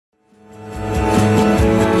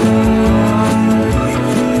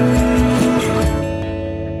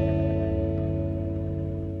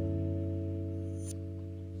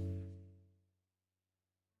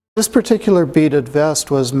particular beaded vest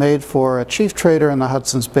was made for a chief trader in the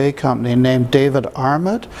Hudson's Bay Company named David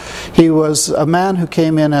Armit. He was a man who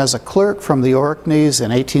came in as a clerk from the Orkneys in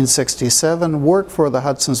 1867, worked for the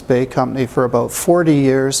Hudson's Bay Company for about 40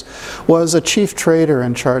 years, was a chief trader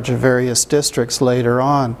in charge of various districts later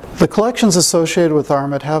on. The collections associated with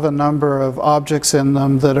Armit have a number of objects in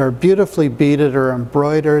them that are beautifully beaded or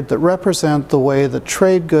embroidered that represent the way that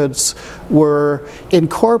trade goods were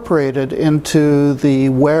incorporated into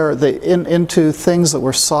into things that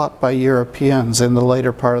were sought by Europeans in the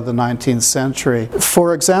later part of the 19th century.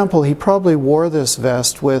 For example, he probably wore this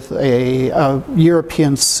vest with a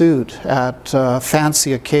European suit at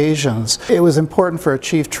fancy occasions. It was important for a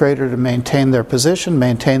chief trader to maintain their position,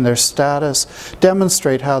 maintain their status,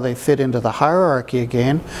 demonstrate how they fit into the hierarchy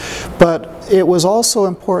again, but it was also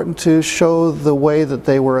important to show the way that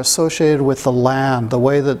they were associated with the land, the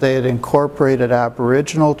way that they had incorporated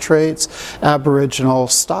Aboriginal traits, Aboriginal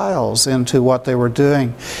styles into what they were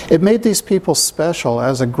doing. It made these people special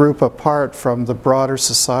as a group apart from the broader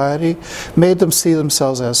society, made them see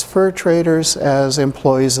themselves as fur traders, as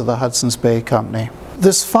employees of the Hudson's Bay Company.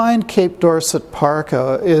 This fine Cape Dorset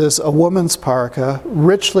parka is a woman's parka,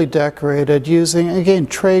 richly decorated using, again,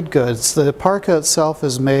 trade goods. The parka itself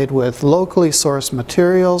is made with locally sourced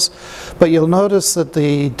materials, but you'll notice that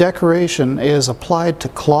the decoration is applied to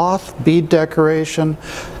cloth, bead decoration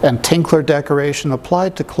and tinkler decoration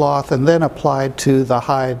applied to cloth and then applied to the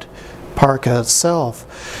hide parka itself.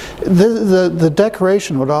 The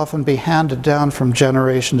decoration would often be handed down from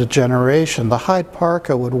generation to generation. The hide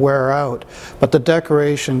parka would wear out, but the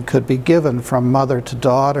decoration could be given from mother to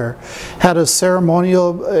daughter. Had a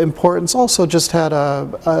ceremonial importance, also just had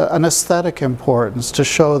an aesthetic importance to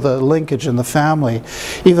show the linkage in the family.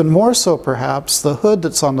 Even more so perhaps, the hood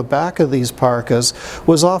that's on the back of these parkas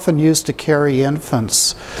was often used to carry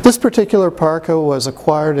infants. This particular parka was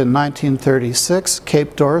acquired in 1936,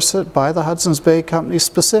 Cape Dorset, by the Hudson's Bay Company,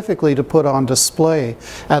 specifically to put on display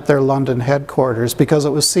at their London headquarters because it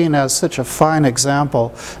was seen as such a fine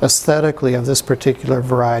example aesthetically of this particular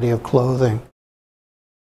variety of clothing.